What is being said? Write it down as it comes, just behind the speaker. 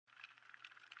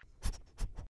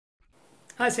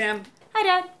Hi, Sam. Hi,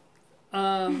 Dad.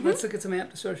 Let's look at some amp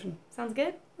distortion. Sounds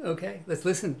good. Okay, let's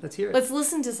listen. Let's hear it. Let's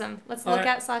listen to some. Let's look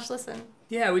at / listen.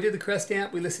 Yeah, we did the Crest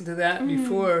amp. We listened to that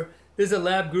before. This is a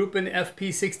Lab Gruppen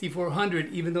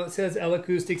FP6400, even though it says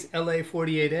L-Acoustics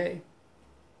LA48A.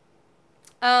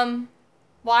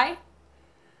 Why?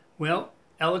 Well,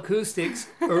 L-Acoustics,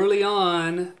 early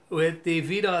on with the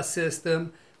VDOS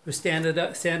system, were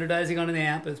standardizing on an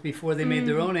amp. It was before they made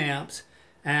their own amps.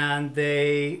 And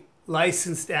they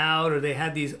licensed out, or they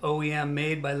had these OEM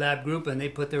made by Lab Gruppen, and they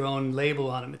put their own label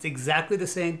on them. It's exactly the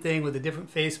same thing with a different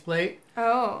faceplate.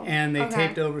 Oh. And they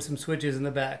taped over some switches in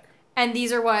the back. And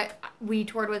these are what we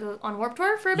toured with on Warped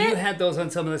Tour for a bit? You had those on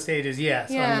some of the stages,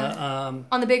 yes. Yeah.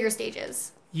 On the bigger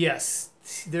stages. Yes.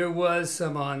 There was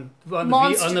some on the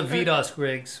VDOS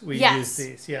rigs. We used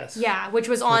these, yes. Yeah, which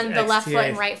was on the left foot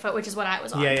and right foot, which is what I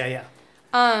was on. Yeah.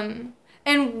 And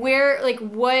where, like,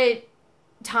 what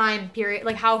time period,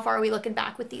 like, how far are we looking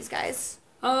back with these guys?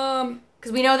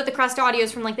 Because we know that the Crest audio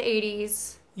is from, like, the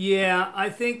 80s. Yeah, I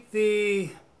think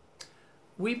we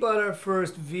bought our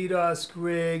first VDOS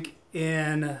rig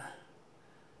in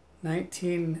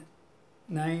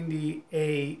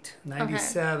 1998,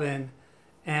 97,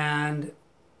 and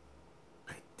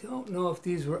I don't know if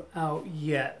these were out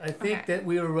yet. I think that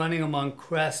we were running them on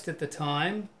Crest at the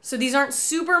time. So these aren't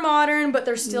super modern, but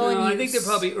they're still in use. I think they're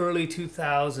probably early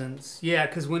 2000s. Yeah,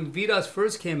 because when VDOS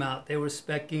first came out, they were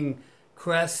speccing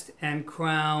Crest and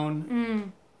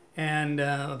Crown and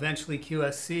eventually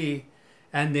QSC.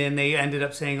 And then they ended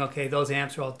up saying, okay, those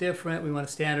amps are all different. We want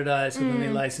to standardize. So then they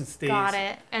licensed these. Got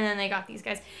it. And then they got these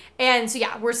guys. And so,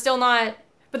 yeah, we're still not...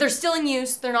 But they're still in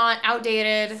use. They're not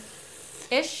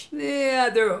outdated-ish. Yeah,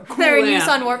 they're cool. They're in use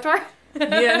on Warped Tour.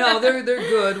 Yeah, no, they're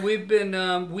good. We've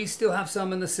been... we still have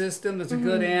some in the system. There's a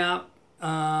good amp.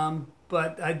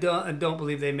 But I don't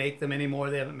believe they make them anymore.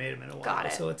 They haven't made them in a while. Got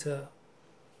it. So it's a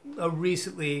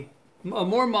recently...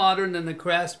 more modern than the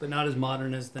Crest, but not as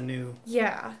modern as the new.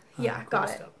 Yeah, got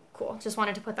it. Stuff. Cool. Just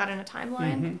wanted to put that in a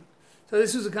timeline. So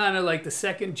this was kind of like the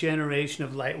second generation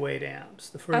of lightweight amps.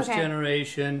 The first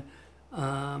generation.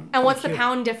 And what's the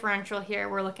pound differential here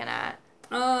we're looking at?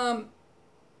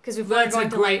 Because that's a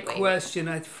great question.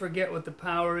 I forget what the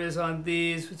power is on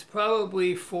these. It's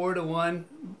probably 4-to-1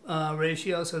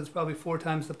 ratio, so it's probably 4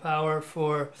 times the power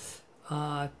for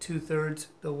 2/3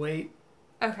 the weight.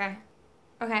 Okay.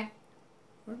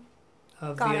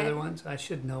 Of the other ones. I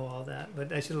should know all that,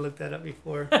 but I should have looked that up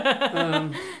before.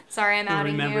 Sorry, I'm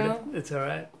outing you. It's all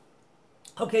right.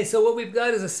 Okay, so what we've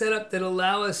got is a setup that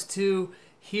allows us to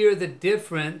hear the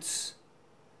difference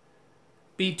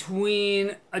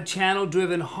between a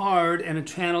channel-driven hard and a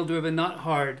channel-driven not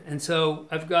hard. And so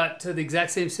I've got the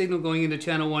exact same signal going into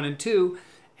channel 1 and 2,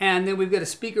 and then we've got a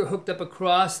speaker hooked up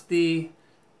across the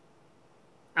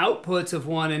outputs of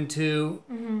 1 and 2.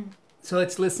 So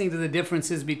it's listening to the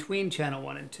differences between channel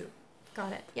 1 and 2.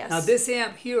 Got it, yes. Now this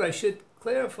amp here, I should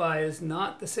clarify, is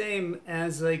not the same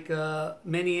as like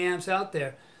many amps out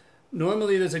there.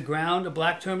 Normally there's a ground, a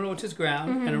black terminal, which is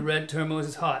ground, and a red terminal, which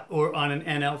is hot. Or on an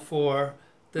NL4,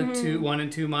 the 1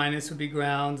 and 2 minus would be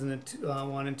grounds, and the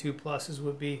 1 and 2 pluses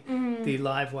would be the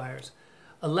live wires.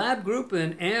 A Lab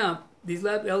Gruppen amp, these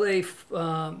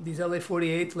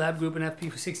LA48 Lab Gruppen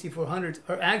FP6400s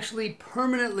are actually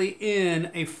permanently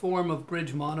in a form of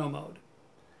bridge mono mode.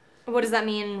 What does that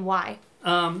mean? Why?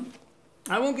 I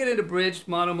won't get into bridge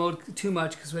mono mode too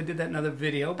much because I did that in another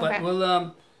video. But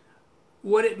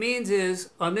what it means is,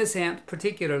 on this amp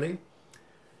particularly,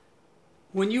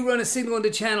 when you run a signal into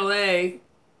channel A,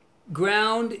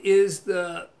 ground is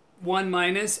the 1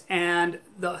 minus, and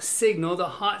the signal, the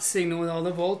hot signal with all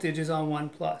the voltage, is on 1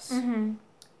 plus.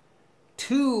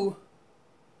 2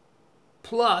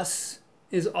 plus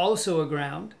is also a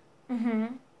ground.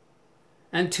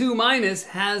 And 2 minus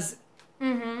has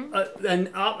an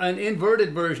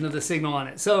inverted version of the signal on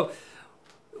it. So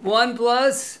 1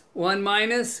 plus, 1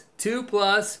 minus, 2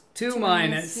 plus, 2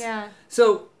 minus. Yeah.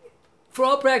 So for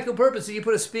all practical purposes, you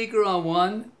put a speaker on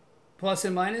 1 plus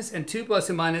and minus, and 2 plus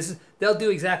and minus, they'll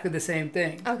do exactly the same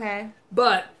thing. Okay.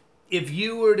 But if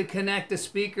you were to connect a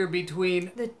speaker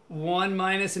between 1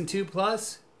 minus and 2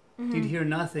 plus, you'd hear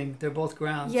nothing. They're both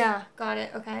grounds. Yeah, got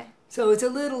it. Okay. So it's a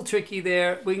little tricky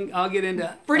there. I'll get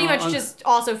into... Pretty much just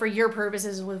also for your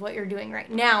purposes with what you're doing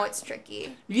right now, it's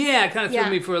tricky. Yeah, it kind of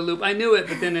threw me for a loop. I knew it,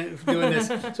 but then doing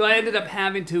this. So I ended up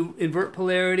having to invert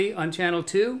polarity on channel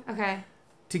 2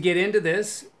 to get into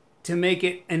this, to make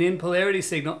it an in-polarity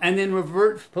signal, and then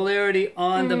revert polarity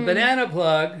on the banana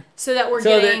plug. So that we're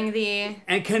getting the...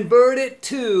 And convert it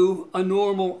to a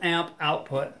normal amp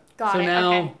output. Got it,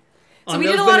 now, okay. So we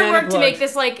did a lot of work to make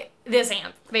this like this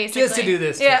amp, basically. Just to do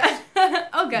this. Yeah.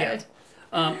 Oh, good.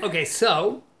 Okay,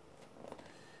 so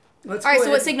let's. All right. So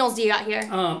what signals do you got here?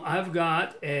 I've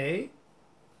got a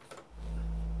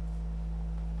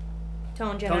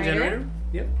tone generator.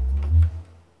 Yep.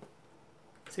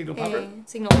 Signal popper. A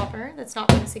signal popper that's not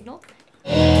being signaled.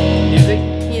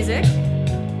 Music.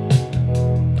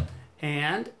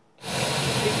 And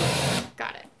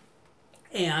got it.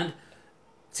 And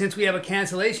since we have a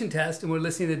cancellation test and we're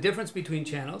listening to the difference between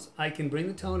channels, I can bring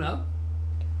the tone up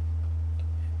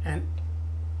and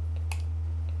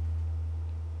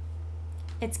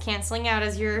it's canceling out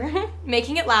as you're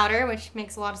making it louder, which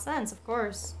makes a lot of sense, of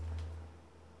course.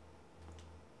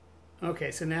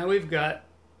 okay, so now we're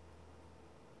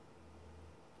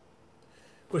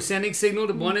sending signal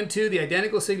to 1 and 2, the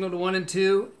identical signal to 1 and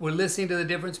 2. We're listening to the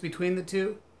difference between the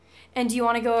two. And do you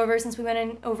want to go over, since we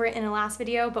went over it in the last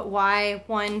video, but why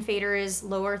one fader is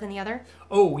lower than the other?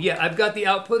 Oh, yeah. I've got the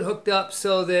output hooked up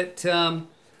so that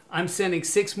I'm sending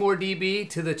 6 more dB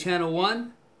to the channel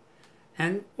 1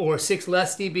 or 6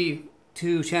 less dB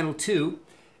to channel 2.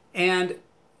 And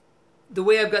the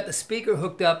way I've got the speaker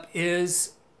hooked up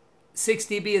is 6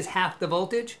 dB is half the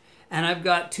voltage. And I've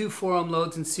got 2 4-ohm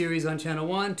loads in series on channel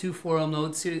 1, 2 4-ohm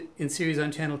loads in series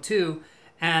on channel 2.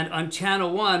 And on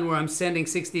channel 1, where I'm sending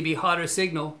 6 dB hotter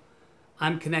signal,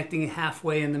 I'm connecting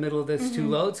halfway in the middle of those 2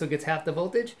 loads, so it gets half the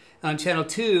voltage. On channel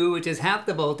 2, which is half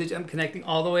the voltage, I'm connecting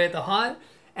all the way at the hot.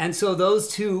 And so those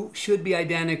two should be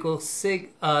identical.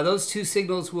 Those 2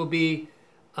 signals will be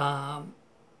not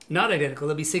identical.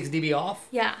 They'll be 6 dB off.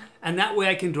 Yeah. And that way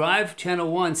I can drive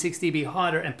channel 1 6 dB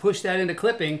hotter and push that into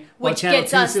clipping. Which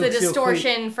gets us the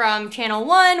distortion from channel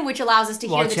 1, which allows us to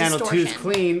hear the distortion. While channel 2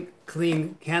 is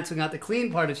clean, canceling out the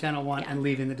clean part of channel 1 and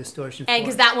leaving the distortion. And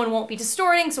because that one won't be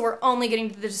distorting, so we're only getting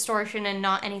to the distortion and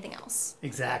not anything else.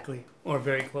 Exactly. Or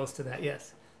very close to that,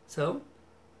 yes. So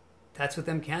that's with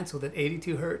them canceled at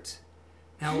 82 hertz.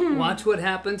 Now watch what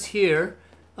happens here.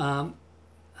 I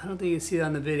don't think you see it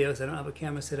on the videos. I don't have a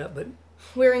camera set up, but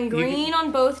we're in green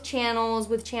on both channels,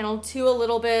 with channel 2 a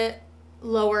little bit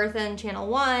lower than channel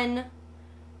 1.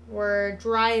 We're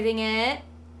driving it.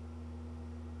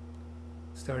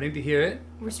 Starting to hear it.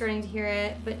 We're starting to hear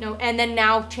it, but no. And then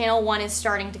now channel 1 is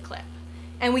starting to clip.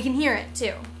 And we can hear it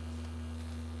too.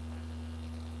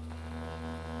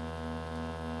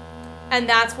 And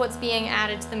that's what's being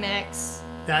added to the mix.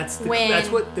 That's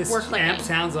what this amp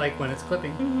sounds like when it's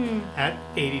clipping at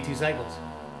 82 cycles.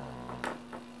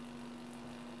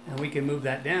 And we can move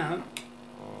that down.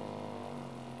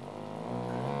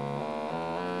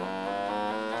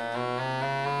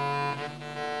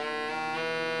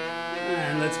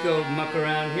 And let's go muck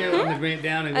around here. Let me bring it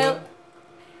down and go.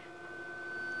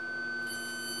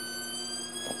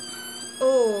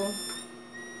 Oh.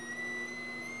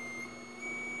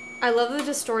 I love the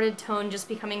distorted tone just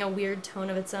becoming a weird tone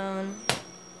of its own.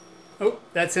 Oh,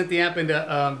 that sent the amp into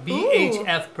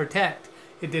VHF Protect.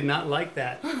 It did not like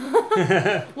that.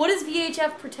 What does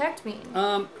VHF Protect mean?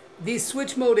 These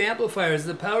switch mode amplifiers,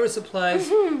 the power supplies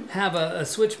have a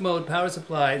switch mode power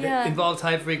supply that involves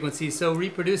high frequencies. So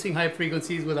reproducing high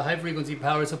frequencies with a high frequency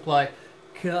power supply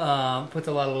puts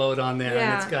a lot of load on there,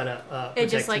 and it's got a it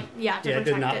just like it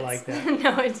did not like that.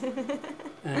 No, it didn't.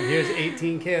 And here's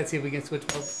 18K. Let's see if we can switch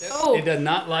modes. Oh. It does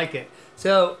not like it.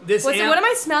 So this amp, what am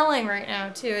I smelling right now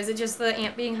too? Is it just the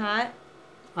amp being hot?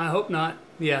 I hope not.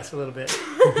 Yes, a little bit.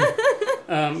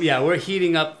 Yeah, we're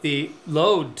heating up the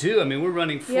load too. I mean, we're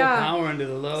running full power into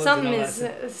the load. Something is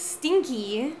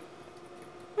stinky.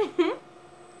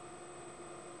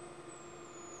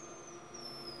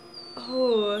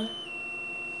 Oh.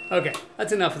 Okay,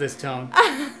 that's enough of this tone.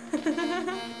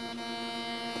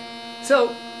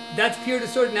 So that's pure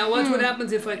distortion. Now watch what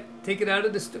happens if I take it out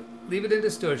of leave it in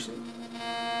distortion,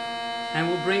 and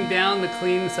we'll bring down the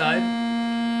clean side.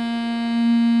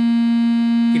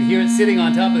 You can hear it sitting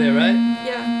on top of there, right?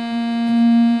 Yeah.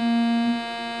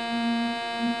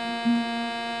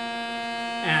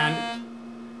 And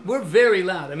we're very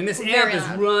loud. I mean, this amp is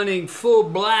running full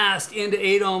blast into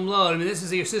 8 ohm load. I mean, this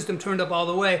is your system turned up all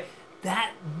the way.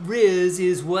 That Riz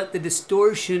is what the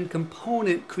distortion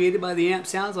component created by the amp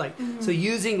sounds like. So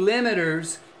using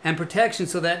limiters and protection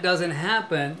so that doesn't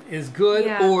happen is good,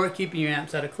 or keeping your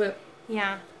amps out of clip.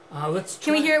 Yeah. Let's try.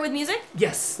 Can we hear it with music?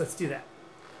 Yes, let's do that.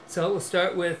 So we'll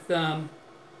start with I'll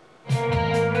do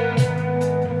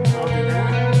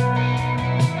that.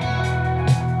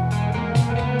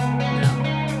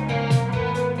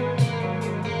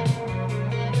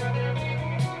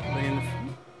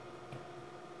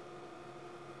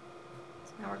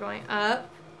 Now we're going up.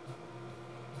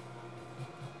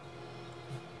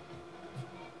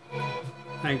 I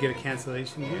can get a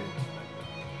cancellation here.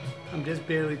 I'm just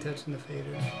barely touching the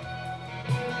fader.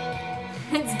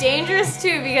 It's dangerous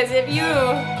too because if you...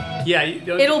 Yeah, you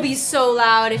don't... It'll be so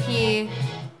loud if he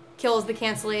kills the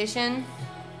cancellation.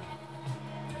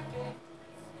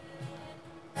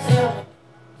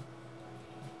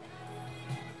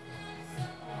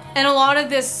 And a lot of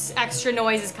this extra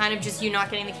noise is kind of just you not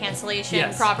getting the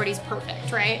cancellation properties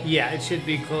perfect, right? Yeah, it should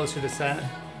be closer to silent.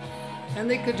 And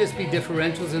they could just be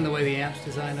differentials in the way the amp's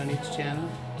designed on each channel.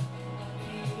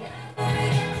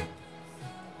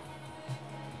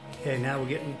 Okay, now we're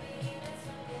getting...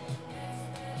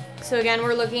 So again,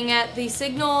 we're looking at the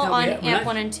signal on amp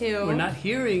 1 and 2. We're not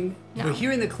hearing... No. We're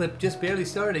hearing the clip just barely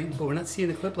starting, but we're not seeing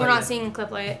the clip light. We're not seeing the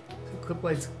clip light. The clip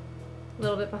light's... A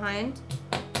little bit behind.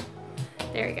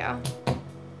 There you go.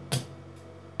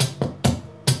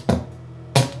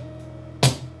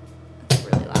 That's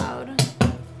really loud.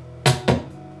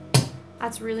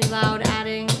 That's really loud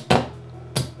adding.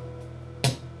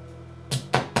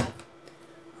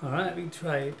 Alright, we can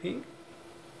try pink.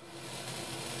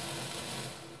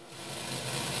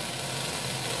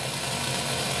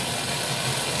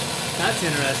 That's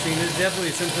interesting. There's definitely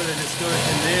some sort of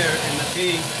distortion there in the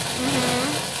pink.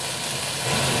 Mm-hmm.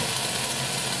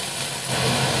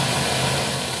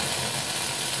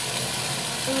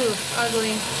 Ooh,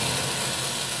 ugly.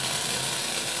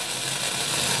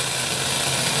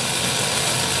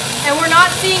 And we're not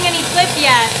seeing any clip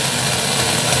yet.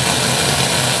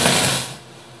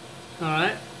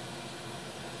 Alright.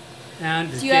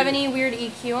 And do you have any weird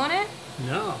EQ on it?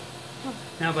 No. Oh.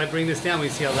 Now if I bring this down, we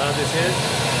see how loud this is.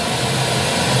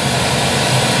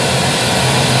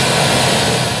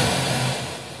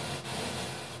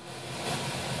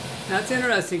 That's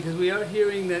interesting because we are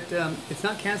hearing that it's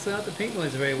not canceling out the pink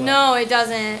noise very well. No, it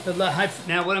doesn't.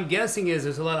 Now what I'm guessing is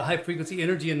there's a lot of high frequency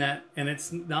energy in that, and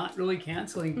it's not really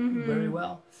canceling very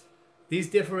well. These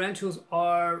differentials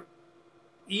are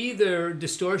either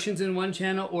distortions in one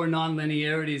channel or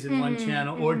non-linearities in one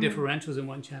channel or differentials in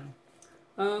one channel.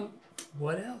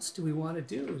 What else do we want to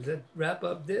do? Does that wrap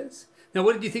up this? Now,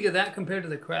 what did you think of that compared to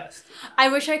the Crest? I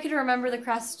wish I could remember the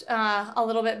Crest a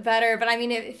little bit better, but I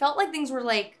mean, it felt like things were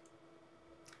like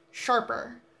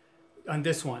sharper. On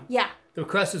this one? Yeah. The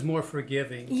Crest was more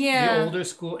forgiving. Yeah. The older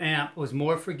school amp was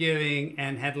more forgiving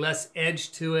and had less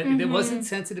edge to it. It wasn't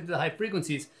sensitive to the high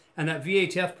frequencies. And that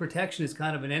VHF protection is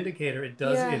kind of an indicator. It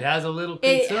does. Yeah. It has a little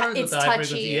concerns with the high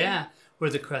frequency. Yeah. Where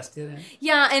the Crest didn't.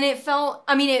 Yeah, and it felt,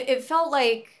 I mean, it felt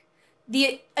like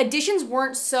the additions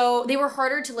weren't so, they were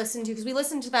harder to listen to because we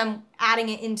listened to them adding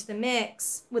it into the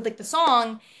mix with like the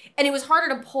song, and it was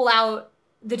harder to pull out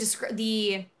the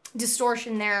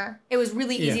distortion there. It was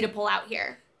really easy to pull out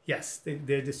here. Yes, the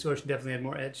distortion definitely had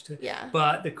more edge to it. Yeah.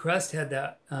 But the Crest had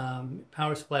that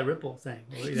power supply ripple thing.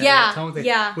 That tone thing,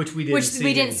 yeah. Which we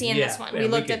didn't see. In this one. We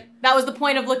looked at, that was the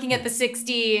point of looking at the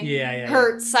 60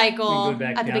 hertz cycle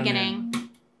at the beginning.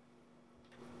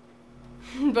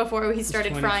 Before we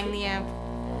started frying the amp.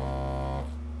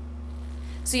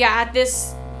 So yeah, at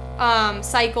this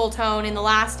cycle tone in the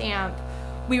last amp,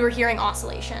 we were hearing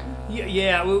oscillation.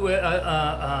 Yeah, we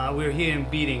were hearing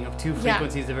beating of two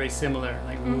frequencies that are very similar,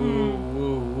 like woo,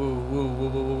 woo, woo, woo, woo,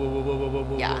 woo, woo, woo,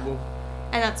 woo, yeah. Woo.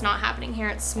 And that's not happening here.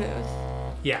 It's smooth.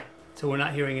 Yeah, so we're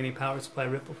not hearing any power supply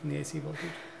ripple from the AC voltage.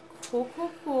 Cool,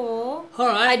 cool, cool. All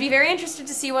right. I'd be very interested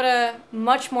to see what a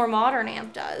much more modern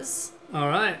amp does. All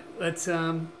right, let's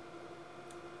dive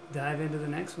into the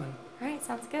next one. All right,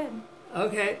 sounds good.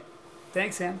 Okay,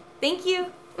 thanks, Sam. Thank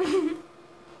you.